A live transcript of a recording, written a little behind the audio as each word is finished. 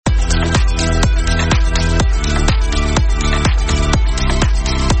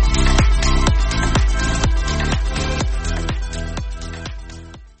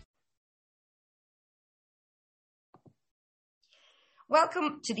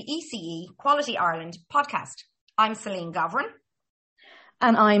Welcome to the ECE Quality Ireland podcast. I'm Celine Govern.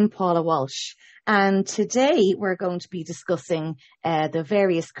 And I'm Paula Walsh. And today we're going to be discussing the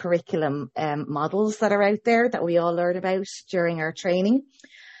various curriculum models that are out there that we all learn about during our training.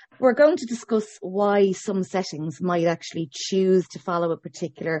 We're going to discuss why some settings might actually choose to follow a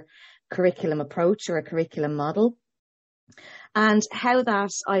particular curriculum approach or a curriculum model, and how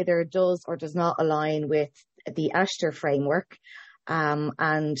that either does or does not align with the ASHTR framework,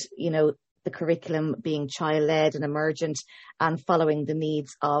 and, the curriculum being child-led and emergent and following the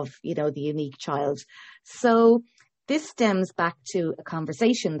needs of, the unique child. So this stems back to a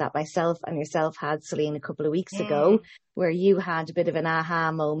conversation that myself and yourself had, Celine, a couple of weeks ago, where you had a bit of an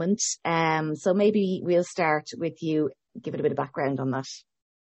aha moment. So maybe we'll start with you, give it a bit of background on that.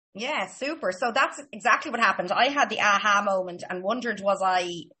 Yeah, super. So that's exactly what happened. I had the aha moment and wondered, was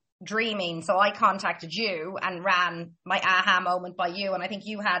I dreaming? So I contacted you and ran my aha moment by you, and I think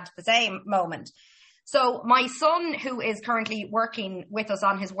you had the same moment. So my son, who is currently working with us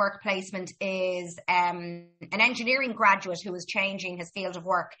on his work placement, is an engineering graduate who is changing his field of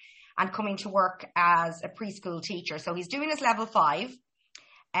work and coming to work as a preschool teacher. So he's doing his level 5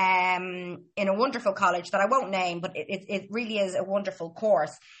 in a wonderful college that I won't name, but it really is a wonderful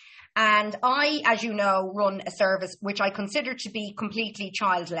course. And I, as you know, run a service which I consider to be completely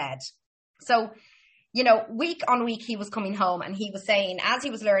child-led. So, week on week, he was coming home and he was saying, as he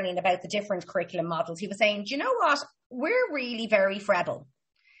was learning about the different curriculum models, he was saying, do you know what? We're really very Frebble.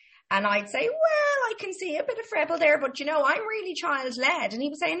 And I'd say, well, I can see a bit of Frebble there, but, I'm really child-led. And he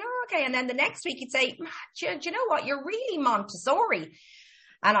was saying, oh, okay. And then the next week he'd say, do you know what? You're really Montessori.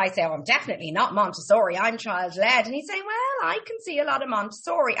 And I say, oh, I'm definitely not Montessori. I'm child-led. And he's saying, well, I can see a lot of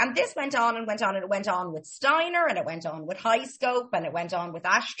Montessori. And this went on and went on. And it went on with Steiner, and it went on with High Scope, and it went on with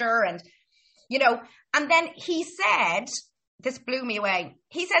ASHTR. And, and then he said, this blew me away.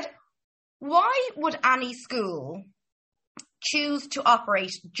 He said, why would any school choose to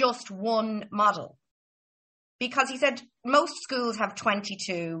operate just one model? Because he said most schools have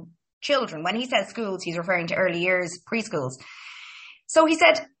 22 children. When he says schools, he's referring to early years preschools. So he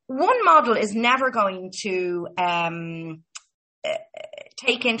said, one model is never going to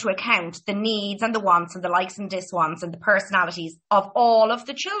take into account the needs and the wants and the likes and diswants and the personalities of all of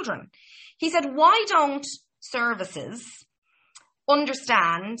the children. He said, why don't services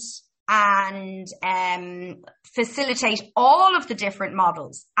understand and facilitate all of the different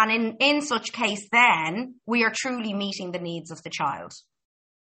models? And in such case, then we are truly meeting the needs of the child.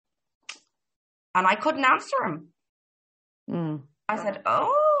 And I couldn't answer him. I said,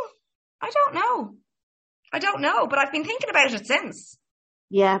 oh, I don't know, but I've been thinking about it since.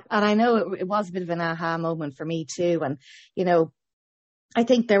 Yeah, and I know it was a bit of an aha moment for me too. And, I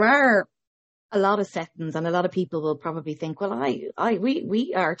think there are a lot of settings, and a lot of people will probably think, well,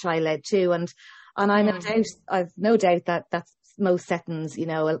 we are child-led too. And I've no doubt that most settings,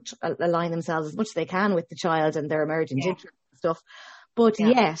 align themselves as much as they can with the child and their emergent interests and stuff. But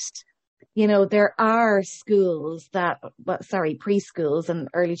yet, there are schools preschools and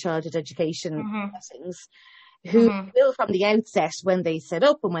early childhood education settings who will, from the outset, when they set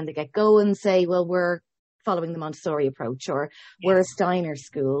up and when they get going, say, well, we're following the Montessori approach, or we're a Steiner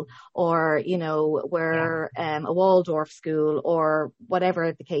school, or, we're a Waldorf school, or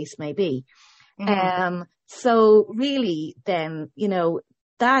whatever the case may be. So really then,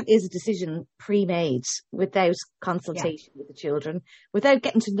 that is a decision pre-made without consultation with the children, without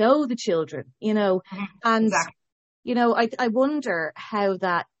getting to know the children, and, exactly. I wonder how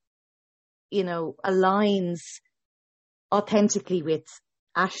that, aligns authentically with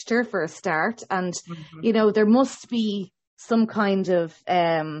ASHTR for a start. And, there must be some kind of,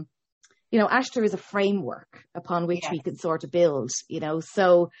 ASHTR is a framework upon which we can sort of build,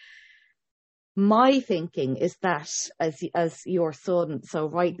 so my thinking is that, as your son so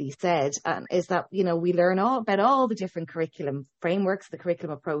rightly said, is that, we learn all about all the different curriculum frameworks, the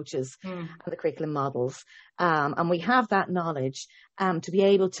curriculum approaches and the curriculum models. And we have that knowledge to be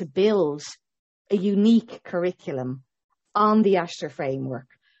able to build a unique curriculum on the ASHTR framework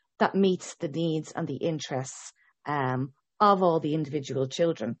that meets the needs and the interests of all the individual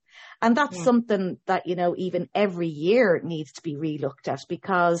children. And that's something that, even every year needs to be relooked at,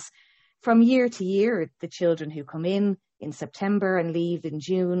 because from year to year, the children who come in September and leave in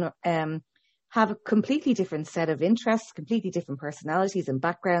June have a completely different set of interests, completely different personalities and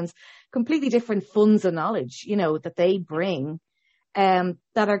backgrounds, completely different funds of knowledge, that they bring, that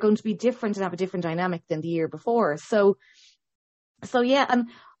are going to be different and have a different dynamic than the year before. So yeah, and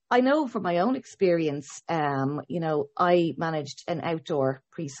I know from my own experience, I managed an outdoor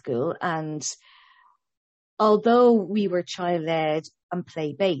preschool, and although we were child-led and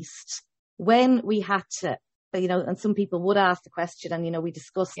play-based, when we had to, and some people would ask the question, and, we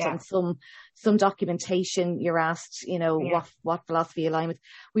discussed on some documentation, you're asked, what philosophy you align with,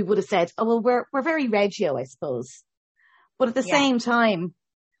 we would have said, oh, well, we're very Reggio, I suppose. But at the same time,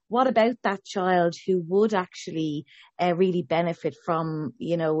 what about that child who would actually really benefit from,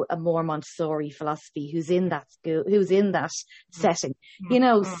 a more Montessori philosophy, who's in that school, who's in that setting,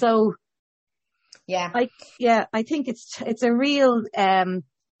 so. Yeah. I think it's a real,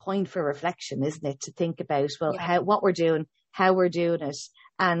 point for reflection, isn't it? To think about, what we're doing, how we're doing it.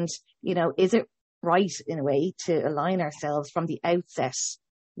 And, is it right in a way to align ourselves from the outset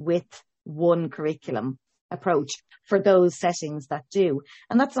with one curriculum approach for those settings that do?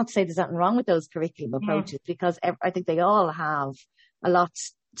 And that's not to say there's nothing wrong with those curriculum approaches, because I think they all have a lot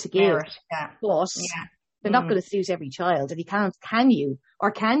to give, but they're not going to suit every child. And can you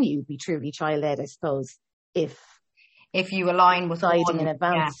be truly child-led, I suppose, if you align with deciding in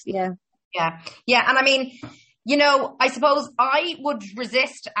advance. Yeah. And I mean, I suppose I would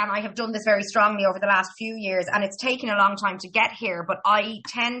resist, and I have done this very strongly over the last few years, and it's taken a long time to get here, but I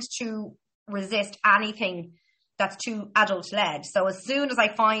tend to resist anything that's too adult-led. So as soon as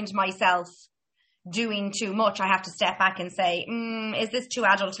I find myself doing too much, I have to step back and say, is this too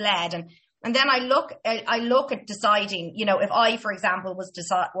adult-led? And then I look at deciding, if I, for example, was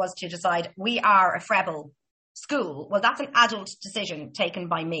to decide we are a Frebel school, well, that's an adult decision taken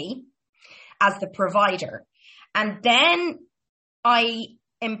by me as the provider. And then I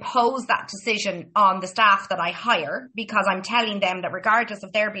impose that decision on the staff that I hire, because I'm telling them that regardless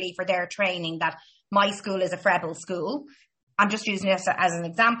of their belief or their training, that my school is a Frebel school. I'm just using this as an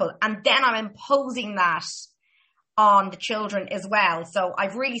example. And then I'm imposing that on the children as well. So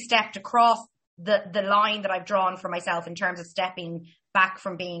I've really stepped across the line that I've drawn for myself in terms of stepping back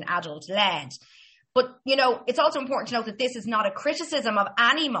from being adult-led. But, it's also important to note that this is not a criticism of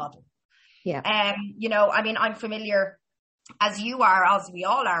any model. Yeah. I mean, I'm familiar, as you are, as we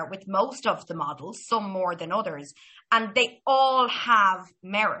all are, with most of the models, some more than others, and they all have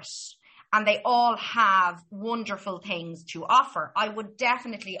merit and they all have wonderful things to offer. I would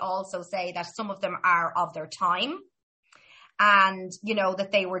definitely also say that some of them are of their time, and,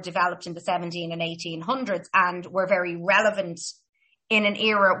 that they were developed in the 17 and 1800s and were very relevant in an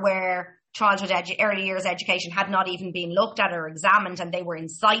era where early years education had not even been looked at or examined, and they were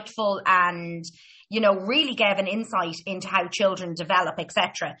insightful and, really gave an insight into how children develop,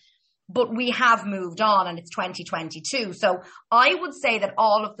 etc. But we have moved on, and it's 2022. So I would say that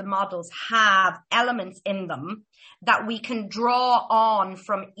all of the models have elements in them that we can draw on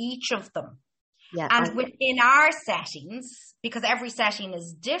from each of them. Yeah, and within our settings, because every setting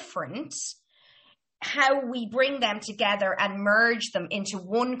is different, how we bring them together and merge them into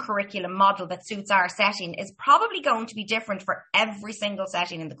one curriculum model that suits our setting is probably going to be different for every single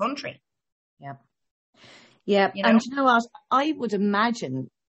setting in the country. Yeah. Yeah. And you know what? I would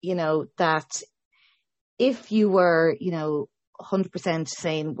imagine, that if you were, 100%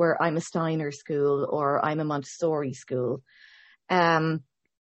 saying I'm a Steiner school or I'm a Montessori school,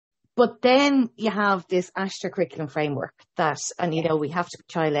 but then you have this Ashter curriculum framework and we have to be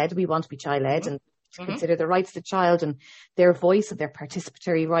child-led, we want to be child-led, and to consider the rights of the child and their voice and their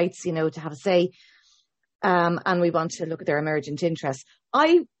participatory rights, to have a say. And we want to look at their emergent interests.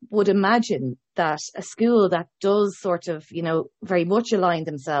 I would imagine that a school that does sort of, very much align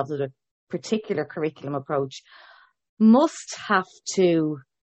themselves with a particular curriculum approach must have to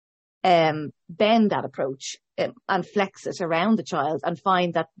bend that approach and flex it around the child, and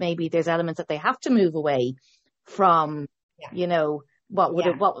find that maybe there's elements that they have to move away from,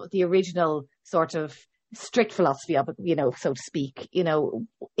 what the original sort of strict philosophy of it, so to speak,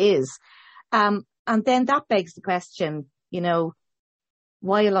 is. And then that begs the question,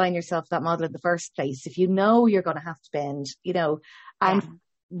 why align yourself to that model in the first place if you're going to have to bend, and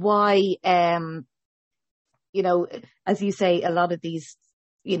why, as you say, a lot of these,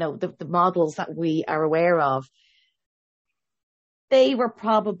 the models that we are aware of, they were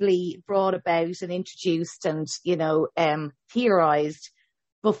probably brought about and introduced and, theorized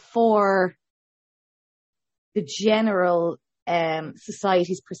before the general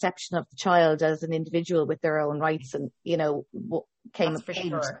society's perception of the child as an individual with their own rights and, came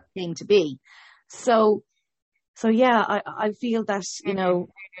to be. So yeah, I feel that,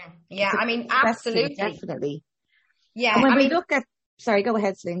 Yeah, I mean, absolutely. Definitely. Yeah. And when we look at, sorry, go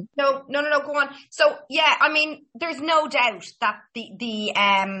ahead, Celine. No, go on. So yeah, I mean, there's no doubt that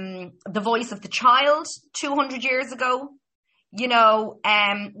the voice of the child 200 years ago,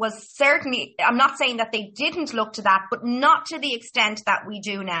 was certainly, I'm not saying that they didn't look to that, but not to the extent that we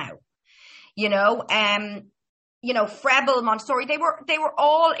do now. Frebel, Montessori, they were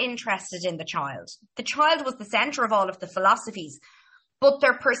all interested in the child. The child was the center of all of the philosophies, but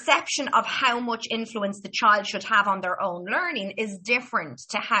their perception of how much influence the child should have on their own learning is different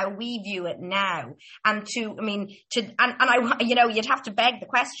to how we view it now. And you'd have to beg the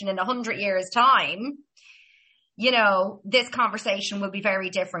question in 100 years' time, this conversation will be very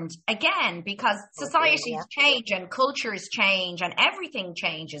different again, because societies change and cultures change and everything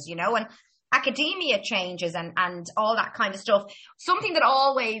changes, and academia changes and all that kind of stuff. Something that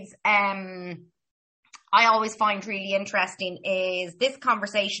I always find really interesting is this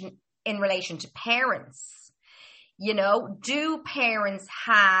conversation in relation to parents. Do parents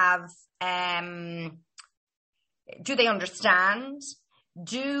do they understand?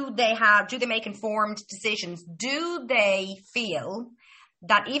 Do they make informed decisions? Do they feel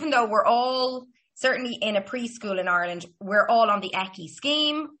that even though we're all, certainly in a preschool in Ireland, we're all on the ECI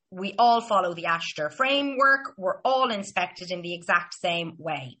scheme, we all follow the Ashter framework, we're all inspected in the exact same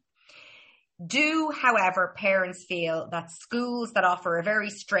way. Do, however, parents feel that schools that offer a very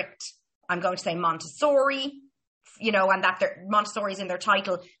strict, I'm going to say Montessori, and that Montessori is in their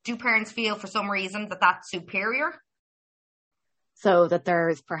title, do parents feel for some reason that that's superior? So that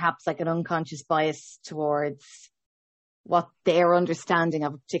there's perhaps like an unconscious bias towards what their understanding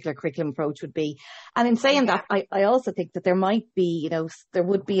of a particular curriculum approach would be. And in saying that, I also think that there might be, there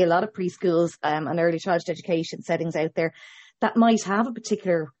would be a lot of preschools and early childhood education settings out there that might have a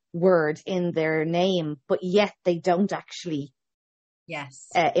particular word in their name, but yet they don't actually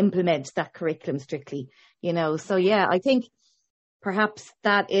implement that curriculum strictly, So yeah, I think perhaps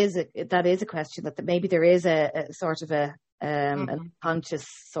that is a question that maybe there is a sort of a conscious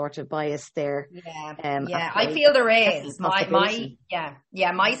sort of bias there. I feel there is.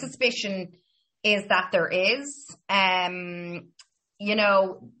 My suspicion is that there is, and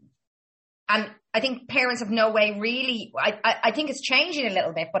I think parents have no way really, I think it's changing a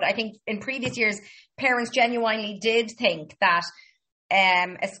little bit, but I think in previous years, parents genuinely did think that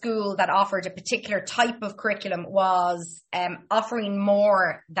a school that offered a particular type of curriculum was offering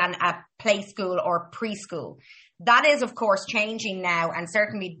more than a play school or preschool. That is, of course, changing now, and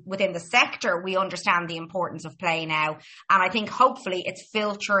certainly within the sector, we understand the importance of play now. And I think hopefully it's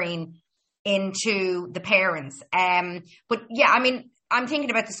filtering into the parents. But yeah, I'm thinking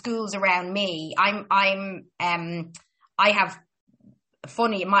about the schools around me. I have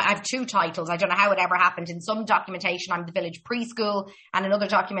two titles. I don't know how it ever happened. In some documentation, I'm the village preschool, and in other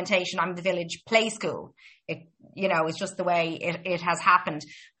documentation, I'm the village play school. It's just the way it has happened.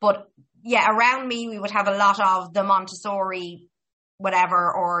 But yeah, around me, we would have a lot of the Montessori,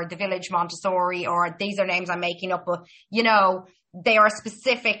 whatever, or the village Montessori, or these are names I'm making up, but, they are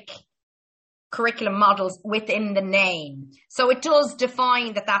specific curriculum models within the name. So it does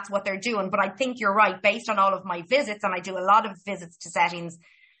define that that's what they're doing. But I think you're right, based on all of my visits, and I do a lot of visits to settings,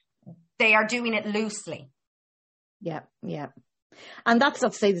 they are doing it loosely. Yeah. And that's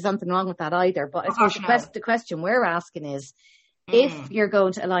not to say there's something wrong with that either. But I suppose the question we're asking is, if you're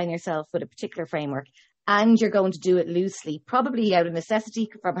going to align yourself with a particular framework and you're going to do it loosely, probably out of necessity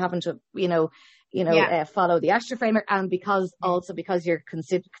from having to, follow the Ashter framework, and because you're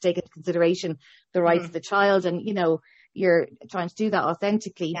taking into consideration the rights of the child, and, you're trying to do that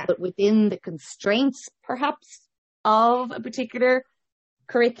authentically, but within the constraints, perhaps, of a particular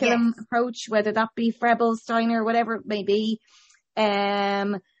curriculum approach, whether that be Frebel, Steiner, whatever it may be,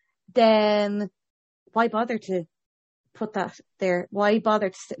 then why bother to put that there? Why bother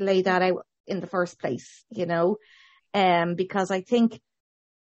to lay that out in the first place, because I think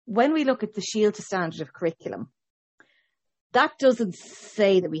when we look at the Shield to Standard of curriculum, that doesn't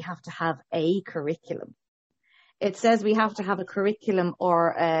say that we have to have a curriculum. It says we have to have a curriculum or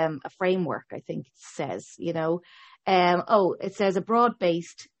a framework, I think it says, it says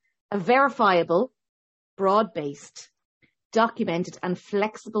a verifiable, broad-based, documented and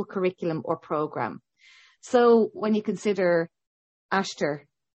flexible curriculum or program. So when you consider Ashter,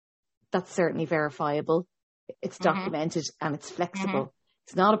 that's certainly verifiable. It's documented and it's flexible.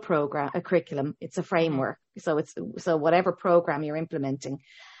 It's not a curriculum. It's a framework. So whatever program you're implementing.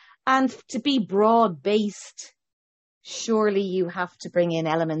 And to be broad-based, surely you have to bring in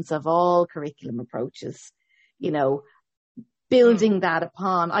elements of all curriculum approaches, building that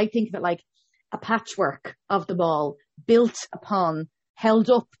upon. I think of it like a patchwork of them all, built upon, held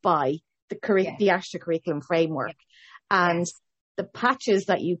up by the Ashter curriculum framework. And the patches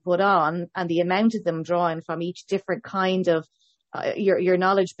that you put on and the amount of them drawn from each different kind of your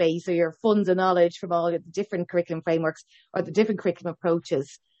knowledge base, or your funds of knowledge from all of the different curriculum frameworks or the different curriculum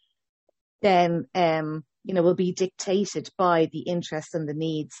approaches, then will be dictated by the interests and the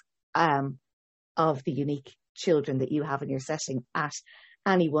needs of the unique children that you have in your setting at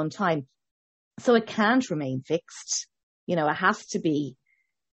any one time. So it can't remain fixed. It has to be,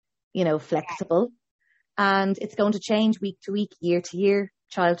 flexible, and it's going to change week to week, year to year,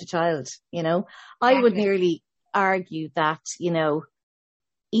 child to child. I would nearly argue that,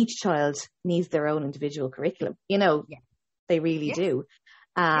 each child needs their own individual curriculum. They really do.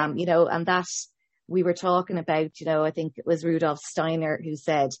 And that we were talking about, I think it was Rudolf Steiner who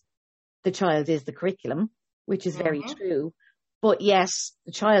said the child is the curriculum, which is very true. But yet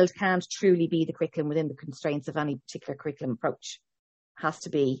the child can't truly be the curriculum within the constraints of any particular curriculum approach. It has to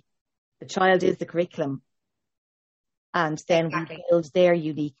be the child is the curriculum. And then we build their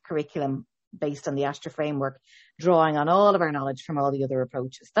unique curriculum based on the Ashter framework, drawing on all of our knowledge from all the other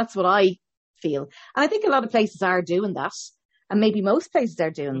approaches. That's what I feel. And I think a lot of places are doing that. And maybe most places are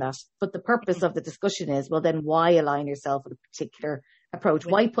doing that. But the purpose of the discussion is, well, then why align yourself with a particular approach?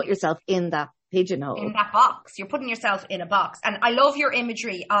 Why put yourself in that pigeonhole? In that box. You're putting yourself in a box. And I love your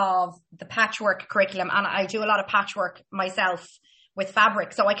imagery of the patchwork curriculum. And I do a lot of patchwork myself with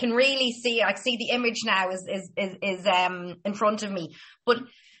fabric. So I can really see, I see the image now is in front of me. But,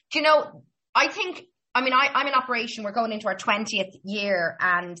 I think, I'm in operation. We're going into our 20th year,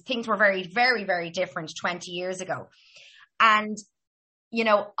 and things were very, very, very different 20 years ago. And,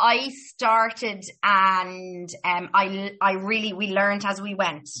 I started, and we learned as we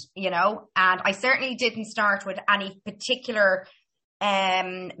went, and I certainly didn't start with any particular,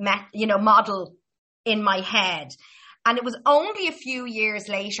 model in my head. And it was only a few years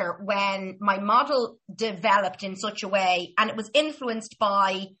later when my model developed in such a way, and it was influenced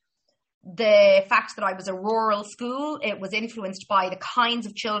by the fact that I was a rural school. It was influenced by the kinds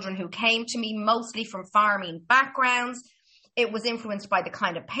of children who came to me, mostly from farming backgrounds. It was influenced by the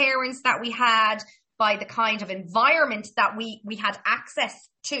kind of parents that we had, by the kind of environment that we had access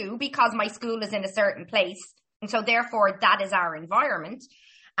to, because my school is in a certain place. And so therefore that is our environment,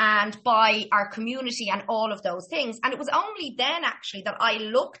 and by our community and all of those things. And it was only then actually that I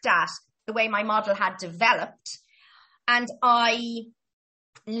looked at the way my model had developed, and I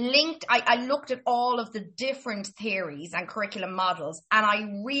looked at all of the different theories and curriculum models, and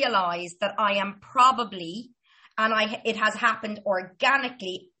I realized that I am probably, and it has happened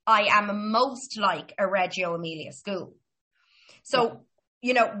organically, I am most like a Reggio Emilia school. So,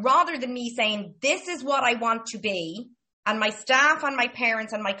 rather than me saying, this is what I want to be, and my staff and my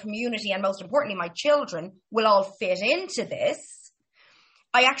parents and my community, and most importantly, my children will all fit into this,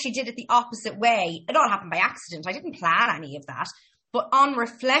 I actually did it the opposite way. It all happened by accident. I didn't plan any of that. But on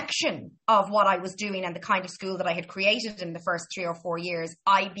reflection of what I was doing and the kind of school that I had created in the first 3 or 4 years,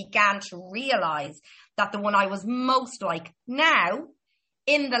 I began to realize that the one I was most like now,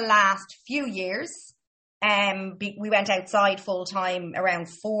 in the last few years, we went outside full time around 3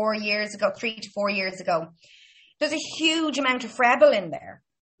 to 4 years ago. There's a huge amount of Frebel in there,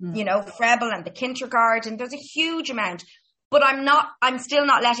 Frebel and the kindergarten. There's a huge amount. But I'm still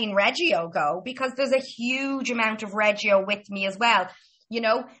not letting Reggio go, because there's a huge amount of Reggio with me as well.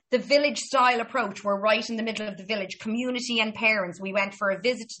 The village style approach, we're right in the middle of the village, community and parents. We went for a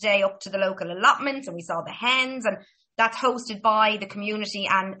visit today up to the local allotments, and we saw the hens, and that's hosted by the community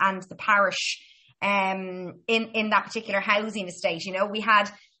and the parish in that particular housing estate. We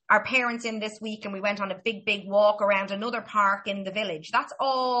had our parents in this week, and we went on a big, big walk around another park in the village. That's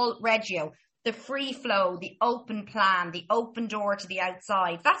all Reggio. The free flow, the open plan, the open door to the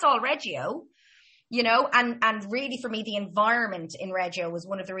outside. That's all Reggio, and really for me, the environment in Reggio was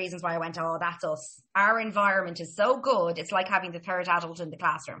one of the reasons why I went, oh, that's us. Our environment is so good. It's like having the third adult in the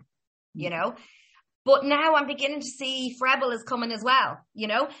classroom, But now I'm beginning to see Frebel is coming as well,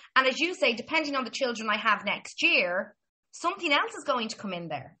 And as you say, depending on the children I have next year, something else is going to come in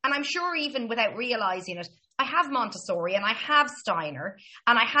there. And I'm sure even without realizing it, I have Montessori and I have Steiner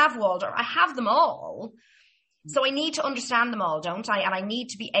and I have Waldorf. I have them all. So I need to understand them all, don't I? And I need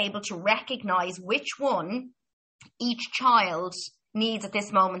to be able to recognize which one each child needs at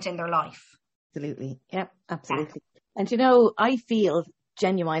this moment in their life. Absolutely. Yeah, absolutely. Yeah. And, I feel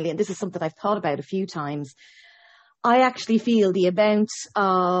genuinely, and this is something I've thought about a few times, I actually feel the amount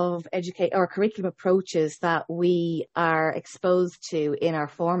of curriculum approaches that we are exposed to in our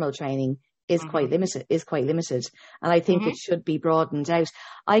formal training is quite limited. And I think it should be broadened out.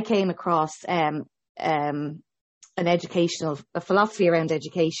 I came across a philosophy around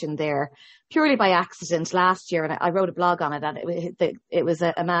education there purely by accident last year. And I wrote a blog on it, and it was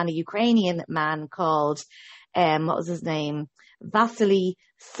a Ukrainian man called, what was his name? Vasily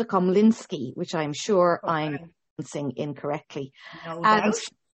Sukhomlinsky, which I'm sure I'm pronouncing incorrectly. No doubt.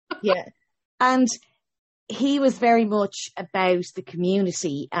 Yeah. And he was very much about the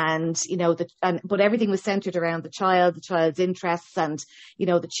community and, but everything was centered around the child's interests and,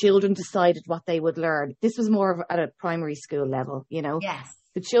 the children decided what they would learn. This was more of at a primary school level, Yes.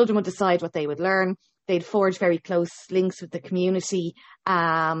 The children would decide what they would learn. They'd forge very close links with the community.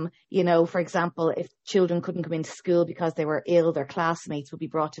 For example, if children couldn't come into school because they were ill, their classmates would be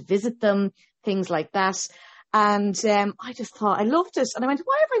brought to visit them, things like that. And I just thought, I loved it. And I went,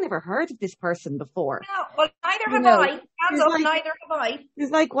 why have I never heard of this person before? No, well, neither have I. Hands up, neither have I.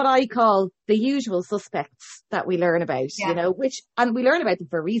 It's like what I call the usual suspects that we learn about, and we learn about them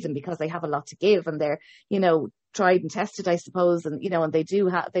for a reason because they have a lot to give and they're, tried and tested, I suppose. And, and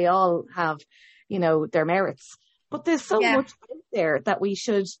they all have, their merits. But there's so much out there that we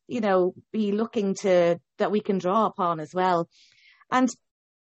should, be looking to, that we can draw upon as well. And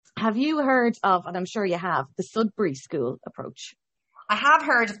have you heard of, and I'm sure you have, the Sudbury School approach? I have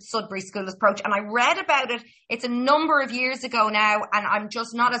heard of the Sudbury School approach and I read about it. It's a number of years ago now and I'm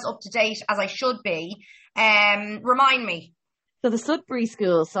just not as up to date as I should be. Remind me. So the Sudbury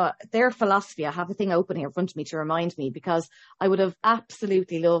School, so their philosophy, I have a thing open here in front of me to remind me because I would have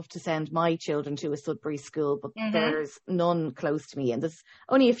absolutely loved to send my children to a Sudbury school, but there's none close to me. And there's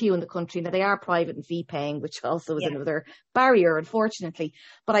only a few in the country. Now they are private and fee paying, which also is another barrier, unfortunately.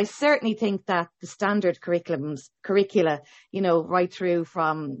 But I certainly think that the standard curricula, right through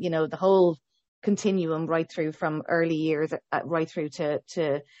from, the whole continuum, right through from early years, right through to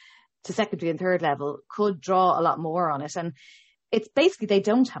secondary and third level could draw a lot more on it. And it's basically, they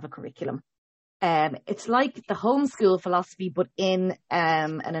don't have a curriculum. It's like the homeschool philosophy, but in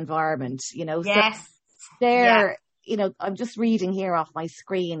an environment, Yes. So they're, I'm just reading here off my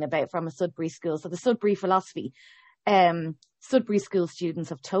screen from a Sudbury school. So the Sudbury philosophy, Sudbury school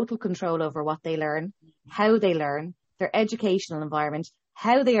students have total control over what they learn, how they learn, their educational environment,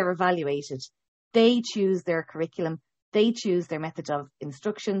 how they are evaluated. They choose their curriculum. They choose their method of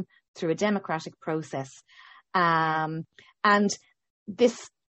instruction through a democratic process. And this,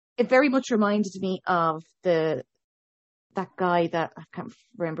 it very much reminded me of that guy that I can't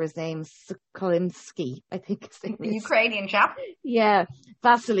remember his name, Sokolimsky, I think his name is. The Ukrainian chap. Yeah,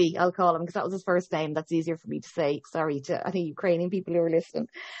 Vasily, I'll call him because that was his first name. That's easier for me to say. Sorry to any Ukrainian people who are listening.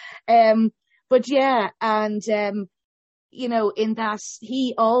 But yeah, and in that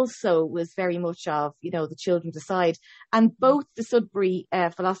he also was very much of, the children decide, and both the Sudbury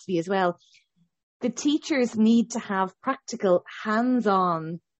philosophy as well. The teachers need to have practical,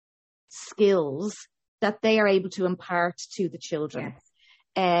 hands-on skills that they are able to impart to the children. Yes.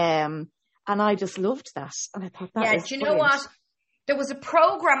 And I just loved that. And I thought that was do you know what? There was a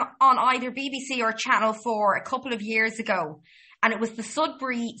program on either BBC or Channel 4 a couple of years ago, and it was the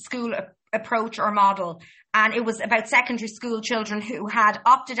Sudbury School approach or model. And it was about secondary school children who had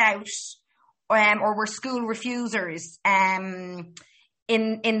opted out or were school refusers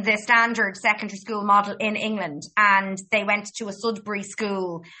in the standard secondary school model in England, and they went to a Sudbury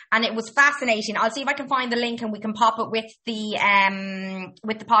school, and it was fascinating. I'll see if I can find the link and we can pop it with the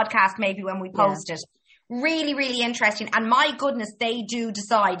podcast maybe when we post it. Really, really interesting. And my goodness, they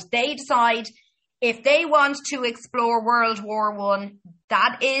decide if they want to explore World War I,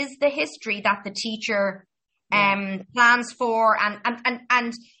 that is the history that the teacher plans for, and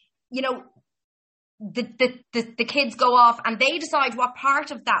the kids go off and they decide what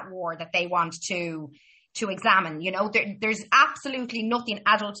part of that war that they want to examine. There's absolutely nothing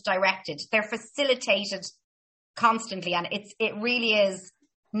adult directed. They're facilitated constantly, and it really is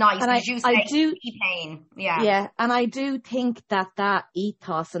nice. And as you say, pain. Yeah. And I do think that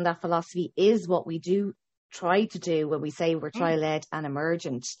ethos and that philosophy is what we do try to do when we say we're child-led and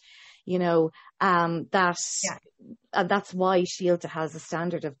emergent. And that's why Shielta has a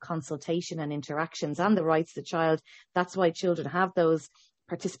standard of consultation and interactions and the rights of the child. That's why children have those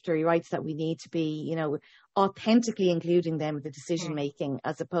participatory rights that we need to be, authentically including them in the decision making,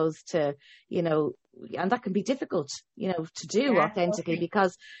 as opposed to, and that can be difficult, to do authentically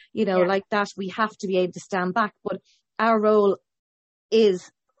because, like that, we have to be able to stand back. But our role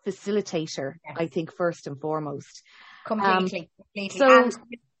is facilitator, I think, first and foremost. Completely. So,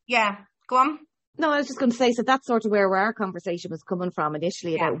 go on. No, I was just going to say, so that's sort of where our conversation was coming from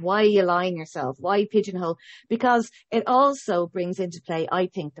initially about why you align yourself, why pigeonhole, because it also brings into play, I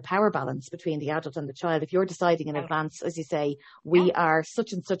think, the power balance between the adult and the child. If you're deciding in advance, as you say, we are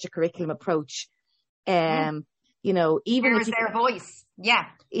such and such a curriculum approach, even where is their voice?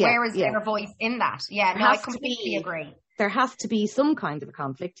 Where is their voice in that? I completely agree. There has to be some kind of a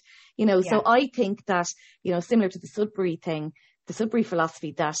conflict, so I think that, similar to the Sudbury thing, the Sudbury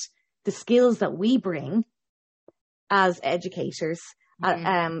philosophy, that the skills that we bring as educators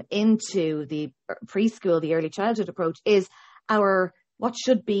into the preschool, the early childhood approach, is what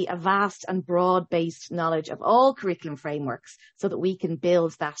should be a vast and broad-based knowledge of all curriculum frameworks, so that we can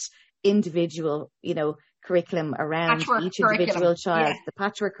build that individual, curriculum around each individual child, the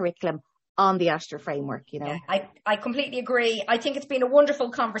patchwork curriculum on the Ashtor framework, Yeah, I completely agree. I think it's been a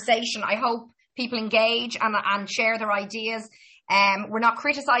wonderful conversation. I hope people engage and share their ideas. We're not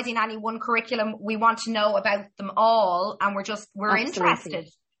criticising any one curriculum. We want to know about them all, and we're interested.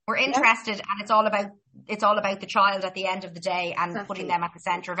 We're interested, and it's all about the child at the end of the day, and putting them at the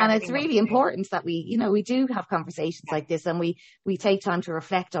centre of everything. And it's really important that we do have conversations like this, and we take time to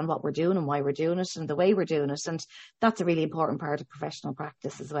reflect on what we're doing and why we're doing it and the way we're doing it. And that's a really important part of professional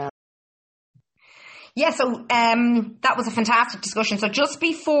practice as well. Yeah, so that was a fantastic discussion. So just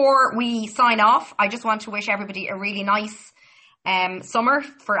before we sign off, I just want to wish everybody a really nice summer.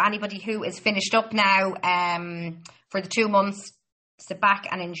 For anybody who is finished up now for the 2 months, sit back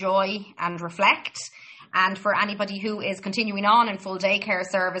and enjoy and reflect. And for anybody who is continuing on in full daycare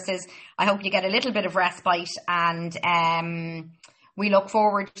services, I hope you get a little bit of respite, and we look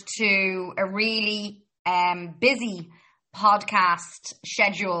forward to a really busy podcast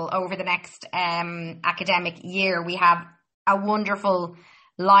schedule over the next academic year. We have a wonderful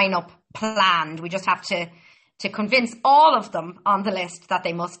lineup planned. We just have to convince all of them on the list that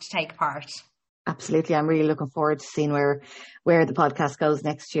they must take part. Absolutely. I'm really looking forward to seeing where the podcast goes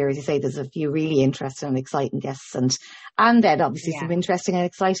next year. As you say, there's a few really interesting and exciting guests, and then obviously some interesting and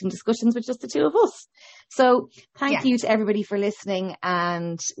exciting discussions with just the two of us. So thank you to everybody for listening,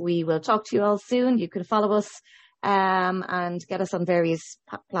 and we will talk to you all soon. You can follow us and get us on various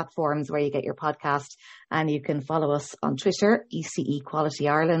platforms where you get your podcast, and you can follow us on Twitter, ECE Quality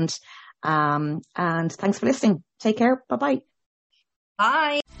Ireland. And thanks for listening. Take care. Bye-bye.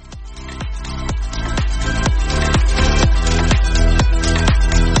 Bye.